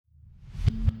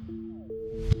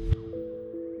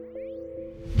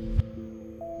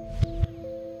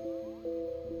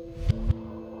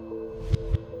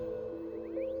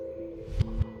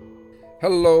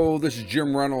Hello, this is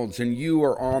Jim Reynolds, and you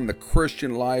are on the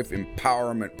Christian Life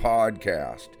Empowerment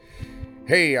Podcast.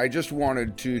 Hey, I just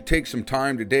wanted to take some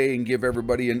time today and give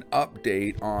everybody an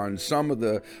update on some of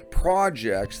the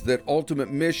projects that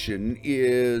Ultimate Mission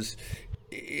is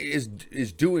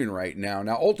doing right now.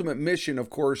 Now, Ultimate Mission, of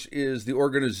course, is the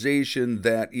organization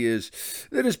that is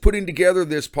putting together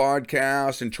this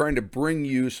podcast and trying to bring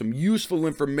you some useful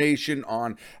information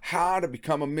on how to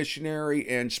become a missionary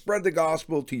and spread the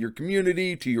gospel to your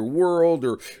community, to your world,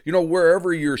 or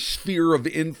wherever your sphere of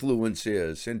influence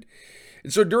is. And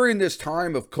so during this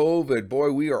time of COVID,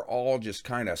 boy, we are all just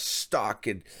kind of stuck,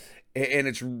 and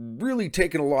it's really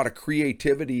taken a lot of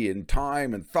creativity and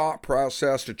time and thought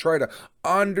process to try to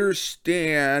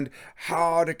understand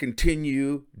how to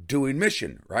continue doing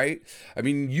mission, right? I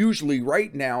mean, usually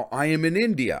right now I am in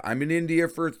India. I'm in India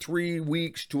for 3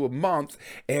 weeks to a month,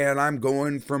 and I'm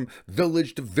going from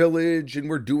village to village,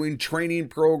 and we're doing training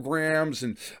programs.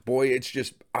 And boy, it's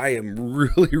just, I am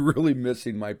really, really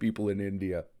missing my people in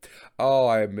India. Oh,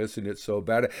 I am missing it so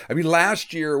bad. I mean,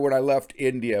 last year when I left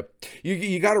India,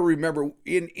 you got to remember,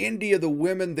 in India, the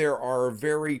women there are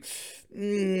very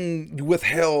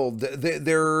withheld.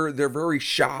 They're very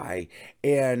shy,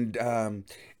 and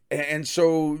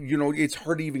so it's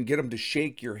hard to even get them to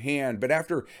shake your hand. But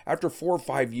after 4 or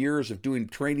 5 years of doing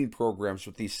training programs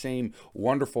with these same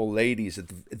wonderful ladies, at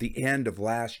the end of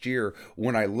last year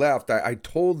when I left, I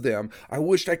told them I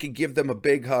wished I could give them a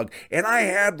big hug, and I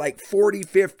had like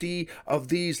 40-50 of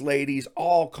these ladies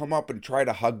all come up and try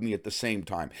to hug me at the same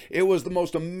time. It was the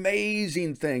most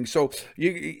amazing thing. So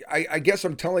I guess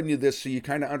I'm telling you this so you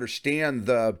kind of understand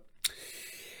the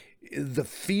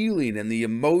feeling and the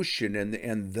emotion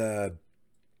and the,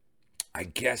 I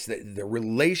guess, the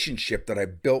relationship that I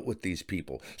built with these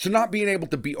people. So not being able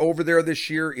to be over there this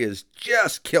year is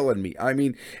just killing me. I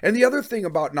mean, and the other thing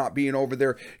about not being over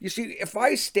there, you see, if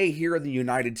I stay here in the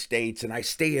United States and I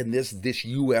stay in this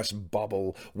U.S.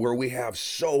 bubble where we have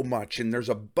so much and there's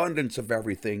abundance of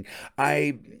everything,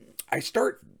 I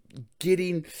start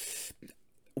getting,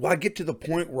 I get to the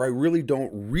point where I really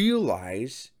don't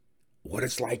realize what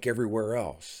it's like everywhere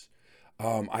else.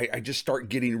 I just start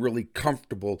getting really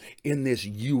comfortable in this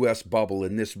U.S. bubble,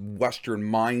 in this Western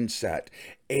mindset,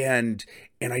 and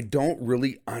I don't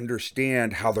really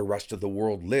understand how the rest of the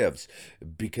world lives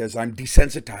because I'm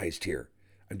desensitized here.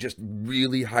 I'm just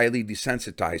really highly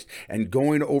desensitized, and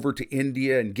going over to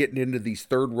India and getting into these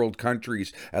third world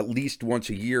countries at least once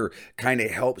a year kind of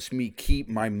helps me keep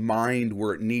my mind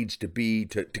where it needs to be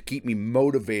to keep me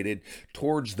motivated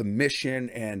towards the mission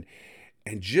and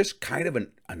just kind of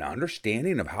an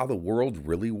understanding of how the world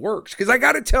really works. Because I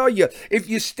got to tell you, if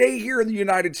you stay here in the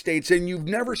United States and you've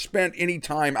never spent any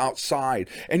time outside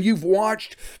and you've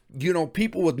watched,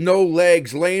 people with no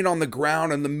legs laying on the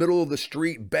ground in the middle of the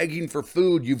street begging for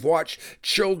food, you've watched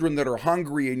children that are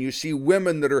hungry, and you see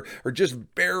women that are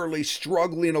just barely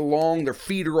struggling along, their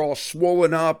feet are all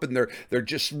swollen up and they're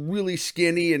just really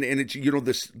skinny, and it's,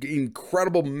 this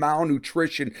incredible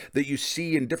malnutrition that you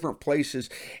see in different places.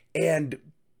 And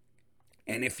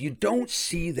if you don't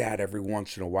see that every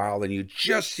once in a while and you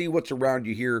just see what's around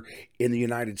you here in the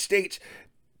United States,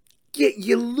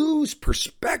 you lose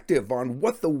perspective on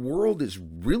what the world is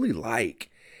really like.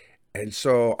 And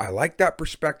so I like that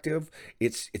perspective.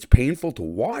 It's painful to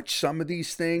watch some of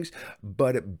these things,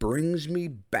 but it brings me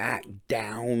back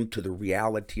down to the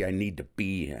reality I need to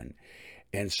be in.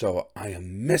 And so I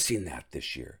am missing that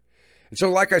this year. And so,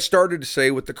 like I started to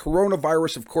say, with the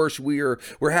coronavirus, of course, we're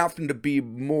having to be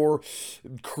more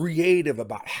creative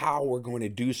about how we're going to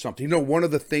do something. One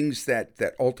of the things that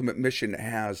Ultimate Mission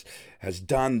has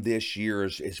done this year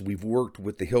is we've worked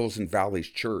with the Hills and Valleys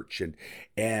Church,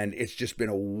 and it's just been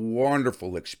a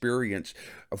wonderful experience.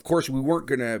 Of course, we weren't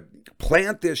going to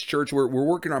plant this church. We're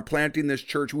working on planting this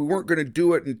church. We weren't going to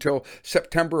do it until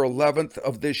September 11th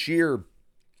of this year.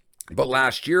 But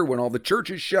last year, when all the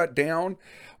churches shut down,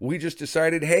 we just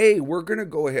decided, hey, we're going to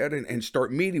go ahead and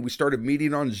start meeting. We started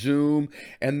meeting on Zoom,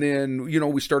 and then,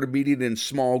 we started meeting in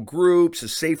small groups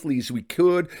as safely as we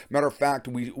could. Matter of fact,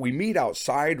 we meet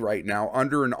outside right now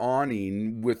under an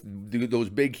awning with those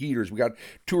big heaters. We got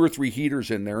 2 or 3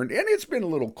 heaters in there, and it's been a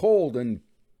little cold, and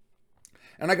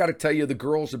I got to tell you, the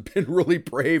girls have been really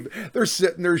brave. They're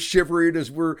sitting there shivering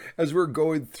as we're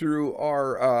going through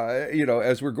our,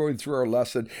 as we're going through our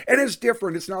lesson. And it's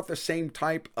different. It's not the same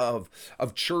type of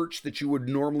church that you would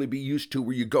normally be used to,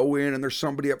 where you go in and there's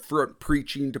somebody up front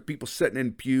preaching to people sitting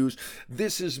in pews.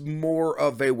 This is more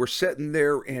of we're sitting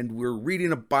there and we're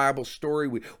reading a Bible story.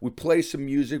 We play some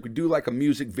music. We do like a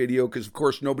music video because, of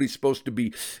course, nobody's supposed to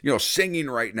be,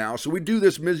 singing right now. So we do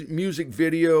this music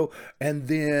video, and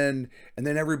then And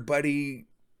then everybody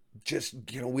just,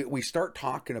 we start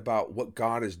talking about what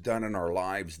God has done in our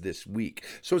lives this week.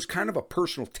 So it's kind of a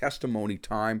personal testimony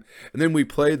time. And then we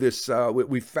play this,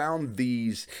 we found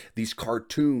these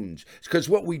cartoons, because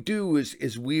what we do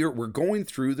is we're going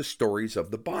through the stories of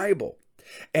the Bible.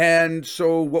 And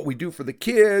so what we do for the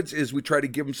kids is we try to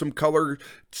give them some color,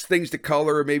 things to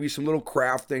color, maybe some little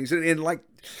craft things. And like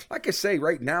I say,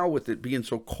 right now with it being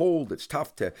so cold, it's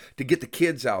tough to get the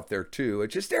kids out there too.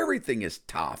 It's just, everything is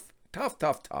tough.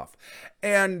 Tough.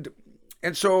 And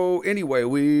so anyway,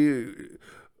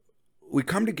 we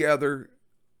come together,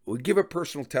 we give a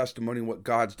personal testimony of what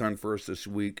God's done for us this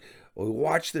week. We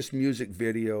watch this music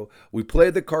video. We play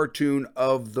the cartoon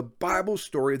of the Bible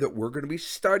story that we're going to be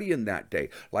studying that day.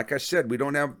 Like I said, we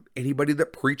don't have anybody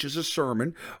that preaches a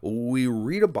sermon. We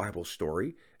read a Bible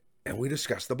story and we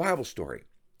discuss the Bible story.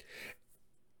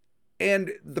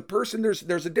 And the person,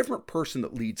 there's a different person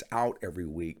that leads out every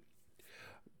week.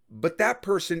 But that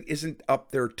person isn't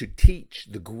up there to teach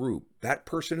the group. That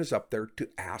person is up there to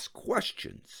ask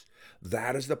questions.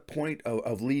 That is the point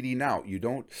of leading out. You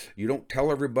don't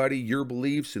tell everybody your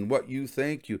beliefs and what you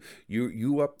think.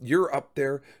 You're up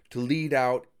there to lead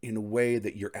out in a way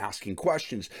that you're asking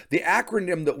questions. The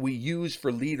acronym that we use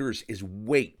for leaders is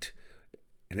WAIT,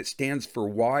 and it stands for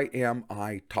Why Am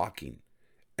I Talking?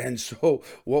 And so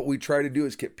what we try to do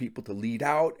is get people to lead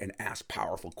out and ask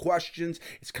powerful questions.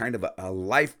 It's kind of a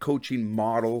life coaching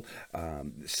model,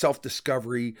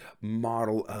 self-discovery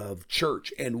model of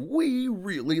church. And we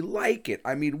really like it.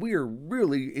 I mean, we are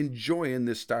really enjoying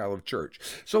this style of church.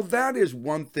 So that is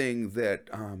one thing that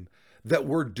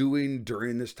we're doing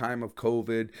during this time of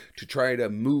COVID, to try to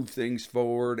move things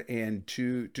forward and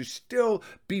to still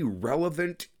be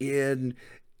relevant in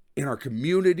our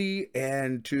community,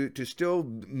 and to still,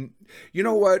 you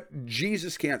know what,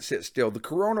 Jesus can't sit still. The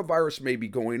coronavirus may be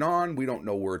going on. We don't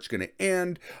know where it's going to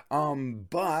end.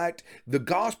 But the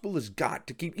gospel has got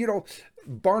to keep,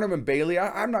 Barnum and Bailey,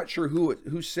 I'm not sure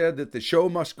who said that the show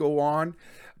must go on,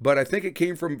 but I think it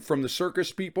came from the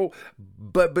circus people.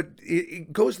 But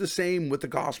it goes the same with the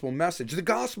gospel message. The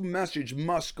gospel message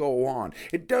must go on.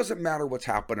 It doesn't matter what's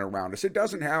happening around us. It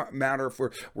doesn't matter if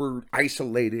we're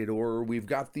isolated or we've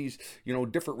got these,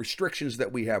 different restrictions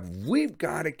that we have. We've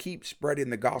got to keep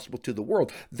spreading the gospel to the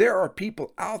world. There are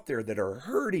people out there that are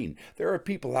hurting. There are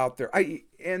people out there.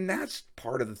 And that's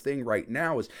part of the thing right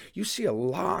now, is you see a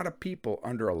lot of people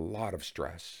under a lot of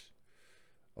stress.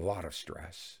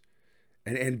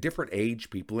 And different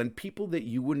age people, and people that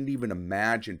you wouldn't even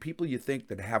imagine, people you think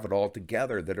that have it all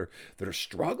together, that are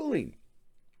struggling.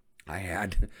 I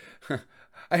had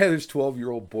this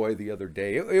 12-year-old boy the other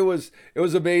day. It was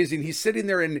amazing. He's sitting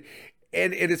there, and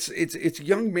it's a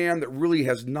young man that really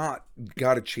has not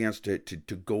got a chance to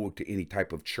go to any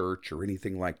type of church or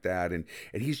anything like that, and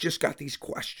he's just got these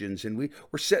questions, and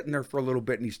we're sitting there for a little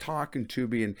bit, and he's talking to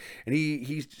me, and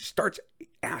he starts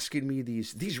asking me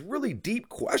these really deep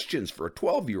questions for a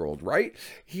 12-year-old, right?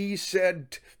 He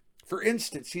said, for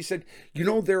instance,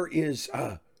 there is,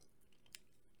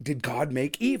 did God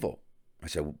make evil? I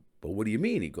said, well, what do you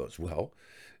mean? He goes, well,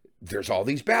 there's all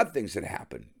these bad things that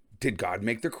happen. Did God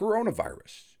make the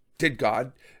coronavirus? Did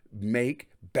God make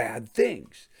bad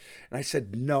things? And I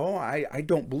said, no, I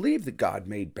don't believe that God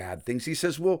made bad things. He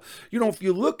says, well, if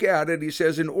you look at it, he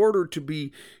says, in order to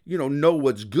be, know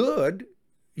what's good,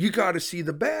 you got to see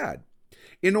the bad.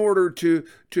 In order to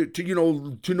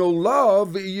know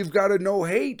love, you've got to know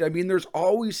hate. I mean, there's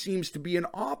always seems to be an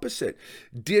opposite.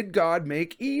 Did God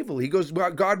make evil? He goes,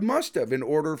 well, God must have, in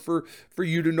order for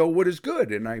you to know what is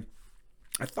good. And I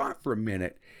thought for a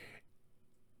minute,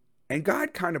 and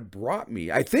God kind of brought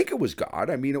me, I think it was God.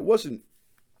 I mean, it wasn't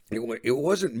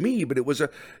me, but it was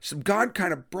God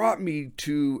kind of brought me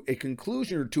to a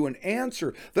conclusion, or to an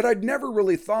answer that I'd never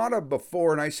really thought of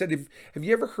before. And I said, have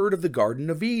you ever heard of the Garden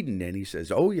of Eden? And he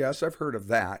says, oh yes, I've heard of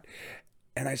that.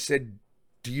 And I said,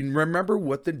 do you remember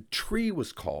what the tree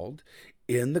was called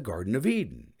in the Garden of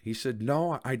Eden? He said,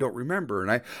 no, I don't remember.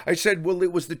 And I said, well,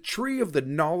 it was the tree of the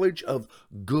knowledge of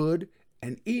good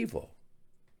and evil.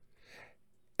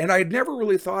 And I had never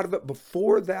really thought of it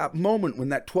before that moment, when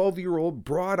that 12-year-old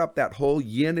brought up that whole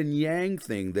yin and yang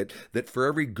thing, that for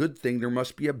every good thing, there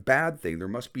must be a bad thing. There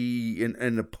must be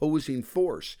an opposing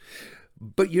force.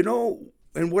 But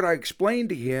and what I explained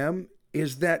to him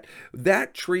is that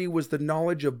tree was the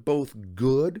knowledge of both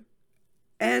good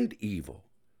and evil.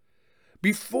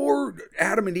 Before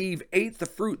Adam and Eve ate the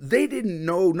fruit, they didn't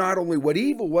know not only what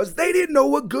evil was, they didn't know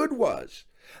what good was.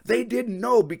 They didn't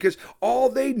know, because all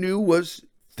they knew was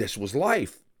this was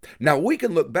life. Now we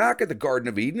can look back at the Garden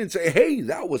of Eden and say, hey,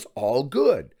 that was all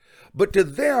good. But to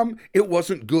them, it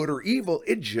wasn't good or evil.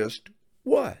 It just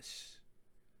was.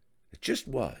 It just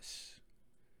was.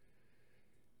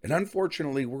 And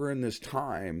unfortunately, we're in this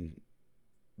time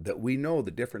that we know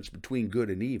the difference between good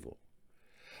and evil.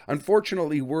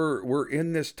 Unfortunately, we're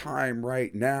in this time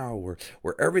right now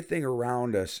where everything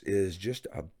around us is just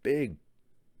a big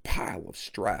pile of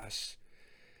stress.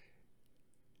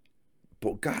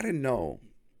 But gotta know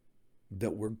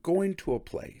that we're going to a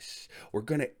place, we're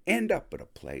going to end up at a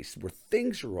place where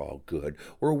things are all good,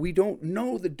 where we don't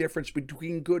know the difference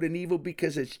between good and evil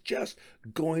because it's just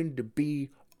going to be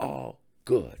all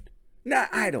good. Now,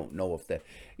 I don't know if that,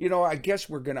 I guess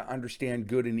we're going to understand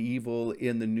good and evil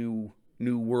in the new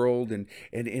world and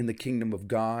in the kingdom of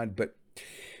God, but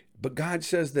God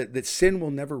says that sin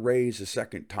will never raise a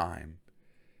second time.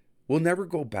 We'll never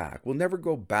go back. We'll never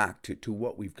go back to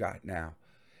what we've got now.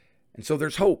 And so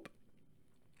there's hope.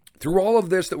 Through all of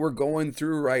this that we're going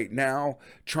through right now,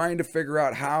 trying to figure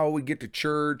out how we get to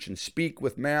church and speak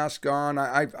with mask on,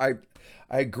 I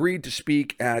agreed to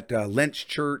speak at Lentz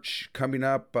Church coming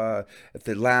up at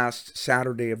the last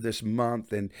Saturday of this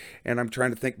month, and I'm trying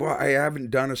to think, well, I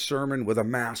haven't done a sermon with a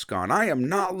mask on. I am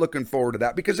not looking forward to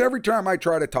that because every time I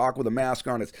try to talk with a mask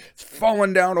on, it's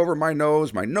falling down over my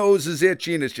nose. My nose is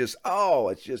itching.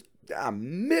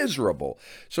 I'm miserable.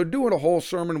 So doing a whole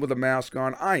sermon with a mask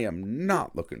on, I am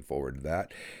not looking forward to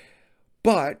that.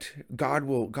 But God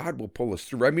will pull us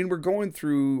through. I mean, we're going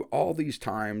through all these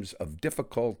times of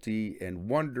difficulty and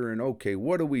wondering, okay,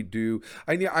 what do we do?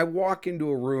 I walk into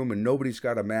a room and nobody's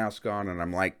got a mask on, and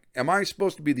I'm like, am I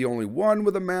supposed to be the only one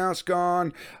with a mask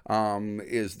on?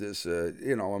 Is this,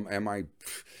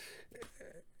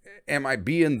 am I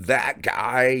being that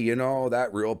guy, that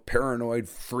real paranoid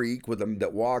freak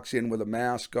that walks in with a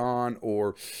mask on,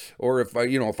 or if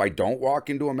I don't walk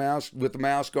into a mask with a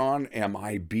mask on, am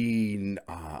I being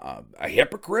a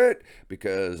hypocrite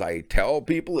because I tell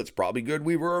people it's probably good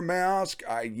we wear a mask?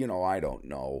 I don't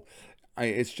know.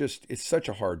 It's such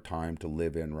a hard time to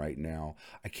live in right now.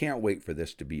 I can't wait for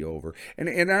this to be over.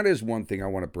 And that is one thing I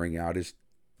want to bring out is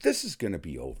this is going to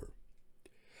be over.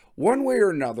 One way or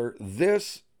another,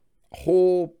 this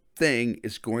whole thing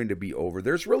is going to be over.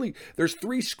 There's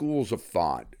three schools of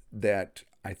thought that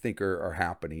I think are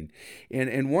happening.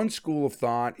 And one school of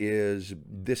thought is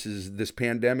this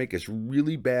pandemic is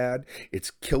really bad. It's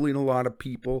killing a lot of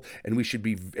people, and we should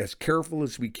be as careful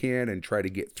as we can and try to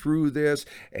get through this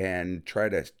and try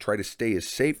to stay as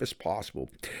safe as possible.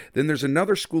 Then there's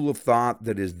another school of thought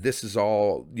that is this is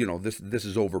all, this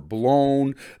is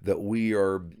overblown, that we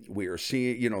are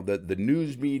seeing, the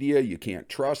news media, you can't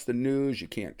trust the news, you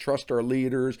can't trust our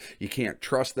leaders, you can't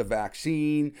trust the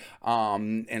vaccine.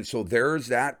 And so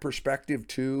there's that perspective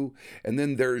too. And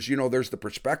then there's the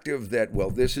perspective that,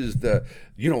 well, this is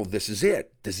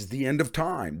it. This is the end of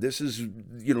time. This is,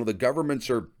 the governments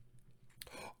are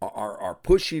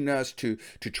pushing us to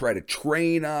try to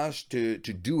train us to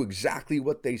do exactly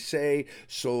what they say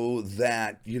so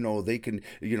that, they can,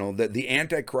 that the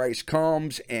Antichrist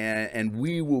comes and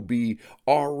we will be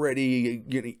already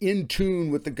in tune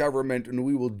with the government, and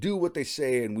we will do what they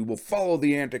say, and we will follow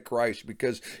the Antichrist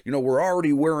because, we're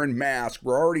already wearing masks.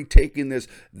 We're already taking this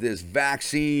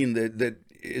vaccine that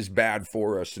is bad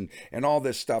for us and all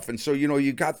this stuff. And so,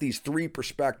 you got these three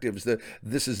perspectives that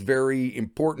this is very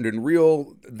important and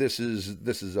real. This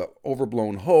is a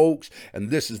overblown hoax, and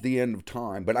this is the end of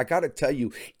time. But I got to tell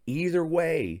you, either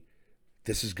way,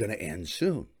 this is going to end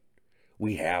soon.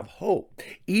 We have hope.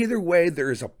 Either way, there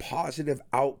is a positive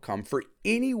outcome for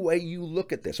any way you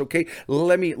look at this. Okay,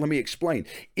 let me explain.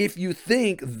 If you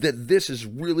think that this is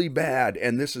really bad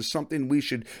and this is something we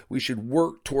should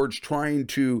work towards trying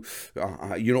to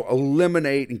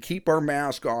eliminate and keep our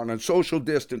mask on and social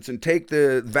distance and take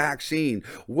the vaccine,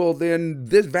 well, then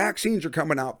these vaccines are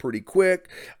coming out pretty quick,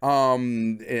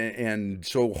 and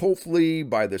so hopefully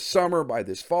by this summer, by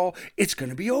this fall, it's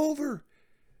going to be over.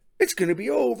 It's going to be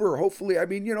over, hopefully. I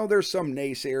mean, there's some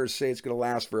naysayers say it's going to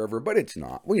last forever, but it's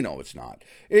not. We know it's not.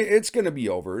 It's going to be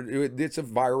over. It's a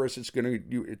virus. It's going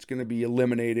to be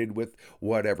eliminated with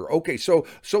whatever. Okay, so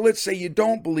let's say you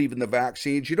don't believe in the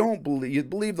vaccines. You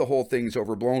believe the whole thing's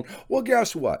overblown. Well,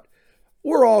 guess what?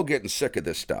 We're all getting sick of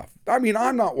this stuff. I mean,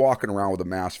 I'm not walking around with a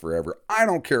mask forever. I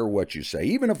don't care what you say.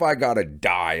 Even if I got to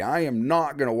die, I am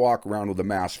not going to walk around with a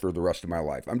mask for the rest of my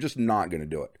life. I'm just not going to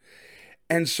do it.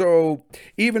 And so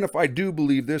even if I do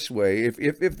believe this way,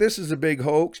 if this is a big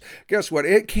hoax, guess what?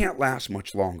 It can't last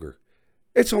much longer.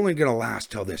 It's only going to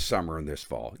last till this summer and this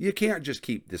fall. You can't just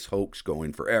keep this hoax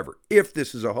going forever if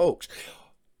this is a hoax.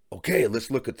 Okay, let's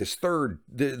look at this third,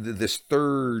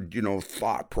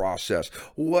 thought process.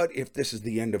 What if this is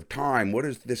the end of time? What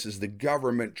if this is the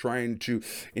government trying to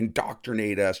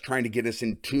indoctrinate us, trying to get us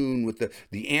in tune with the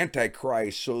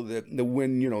Antichrist, so that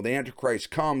when, the Antichrist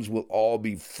comes, we'll all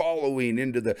be following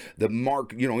into the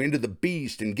mark, into the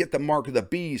beast, and get the mark of the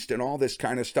beast and all this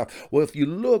kind of stuff. Well, if you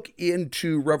look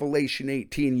into Revelation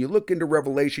 18, you look into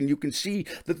Revelation, you can see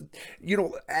that,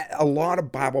 a lot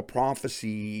of Bible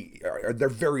prophecy, they're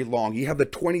very long. You have the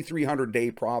 2300 day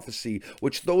prophecy,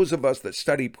 which those of us that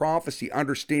study prophecy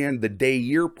understand the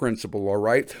day-year principle, all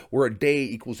right, where a day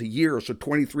equals a year. So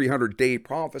 2300 day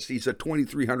prophecy is a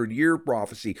 2300 year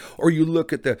prophecy. Or you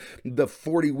look at the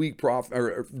 40-week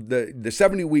or the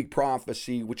 70-week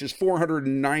prophecy, which is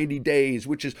 490 days,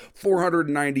 which is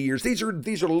 490 years. These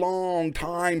are long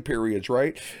time periods,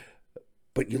 right?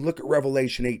 But you look at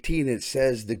Revelation 18, it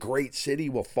says the great city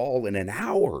will fall in an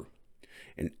hour.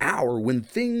 An hour, when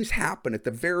things happen at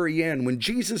the very end, when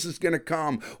Jesus is going to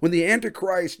come, when the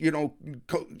Antichrist,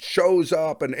 shows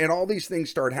up, and all these things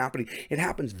start happening. It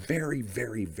happens very,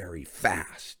 very, very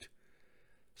fast.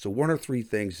 So one or three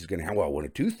things is going to happen. Well, one or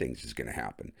two things is going to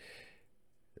happen.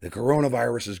 The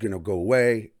coronavirus is going to go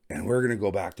away, and we're going to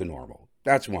go back to normal.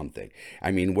 That's one thing.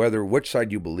 I mean, which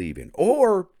side you believe in.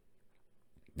 Or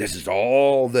this is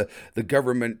all the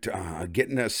government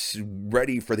getting us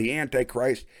ready for the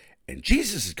Antichrist, and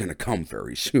Jesus is going to come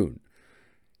very soon.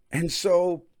 And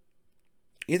so,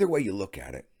 either way you look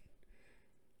at it,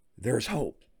 there's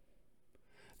hope.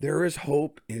 There is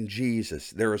hope in Jesus.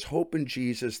 There is hope in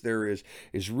Jesus. There is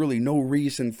really no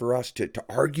reason for us to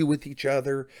argue with each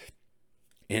other.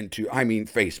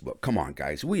 Facebook. Come on,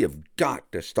 guys. We have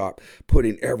got to stop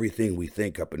putting everything we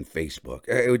think up in Facebook.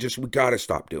 We got to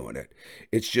stop doing it.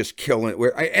 It's just killing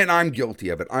it. And I'm guilty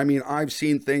of it. I've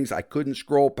seen things I couldn't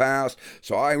scroll past,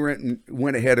 so I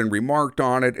went ahead and remarked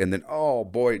on it, and then, oh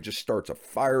boy, it just starts a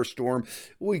firestorm.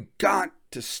 We got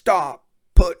to stop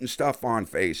putting stuff on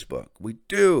Facebook. We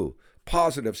do.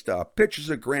 Positive stuff, pictures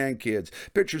of grandkids,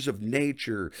 pictures of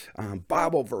nature,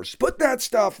 Bible verse. Put that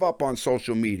stuff up on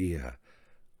social media.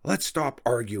 Let's stop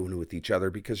arguing with each other,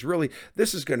 because really,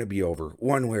 this is going to be over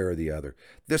one way or the other.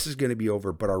 This is going to be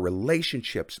over, but our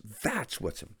relationships, that's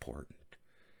what's important.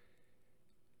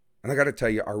 And I got to tell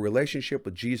you, our relationship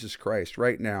with Jesus Christ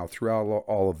right now, throughout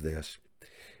all of this,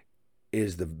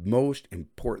 is the most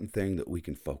important thing that we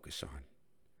can focus on.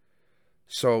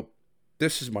 So,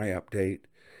 this is my update.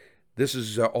 This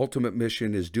is Ultimate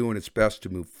Mission is doing its best to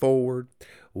move forward.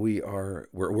 We're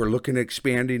looking at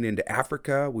expanding into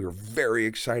Africa. We're very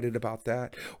excited about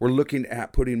that. We're looking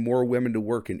at putting more women to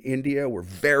work in India. We're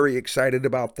very excited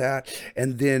about that.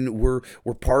 And then we're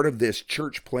part of this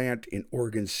church plant in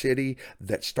Oregon City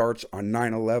that starts on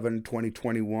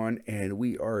 9/11/2021, and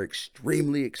we are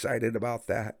extremely excited about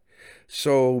that.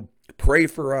 So pray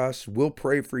for us. We'll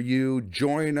pray for you.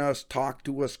 Join us, talk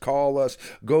to us, call us.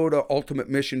 Go to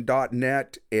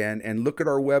ultimatemission.net and look at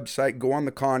our website. Go on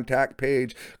the contact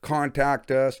page.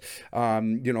 Contact us.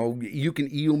 You can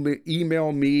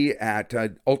email me at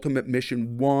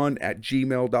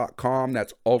ultimatemission1@gmail.com.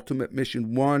 That's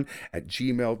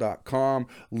ultimatemission1@gmail.com.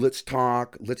 Let's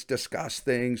talk. Let's discuss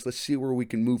things. Let's see where we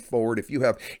can move forward. If you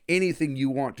have anything you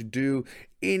want to do,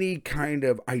 any kind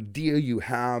of idea you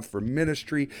have for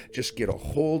ministry, just get a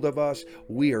hold of us.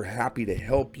 We are happy to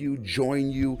help you,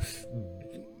 join you,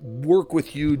 work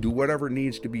with you, do whatever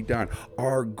needs to be done.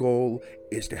 Our goal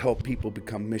is to help people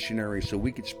become missionaries so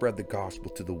we can spread the gospel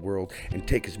to the world and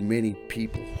take as many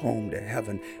people home to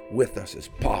heaven with us as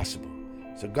possible.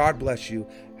 So God bless you.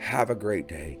 Have a great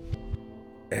day,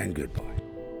 and goodbye.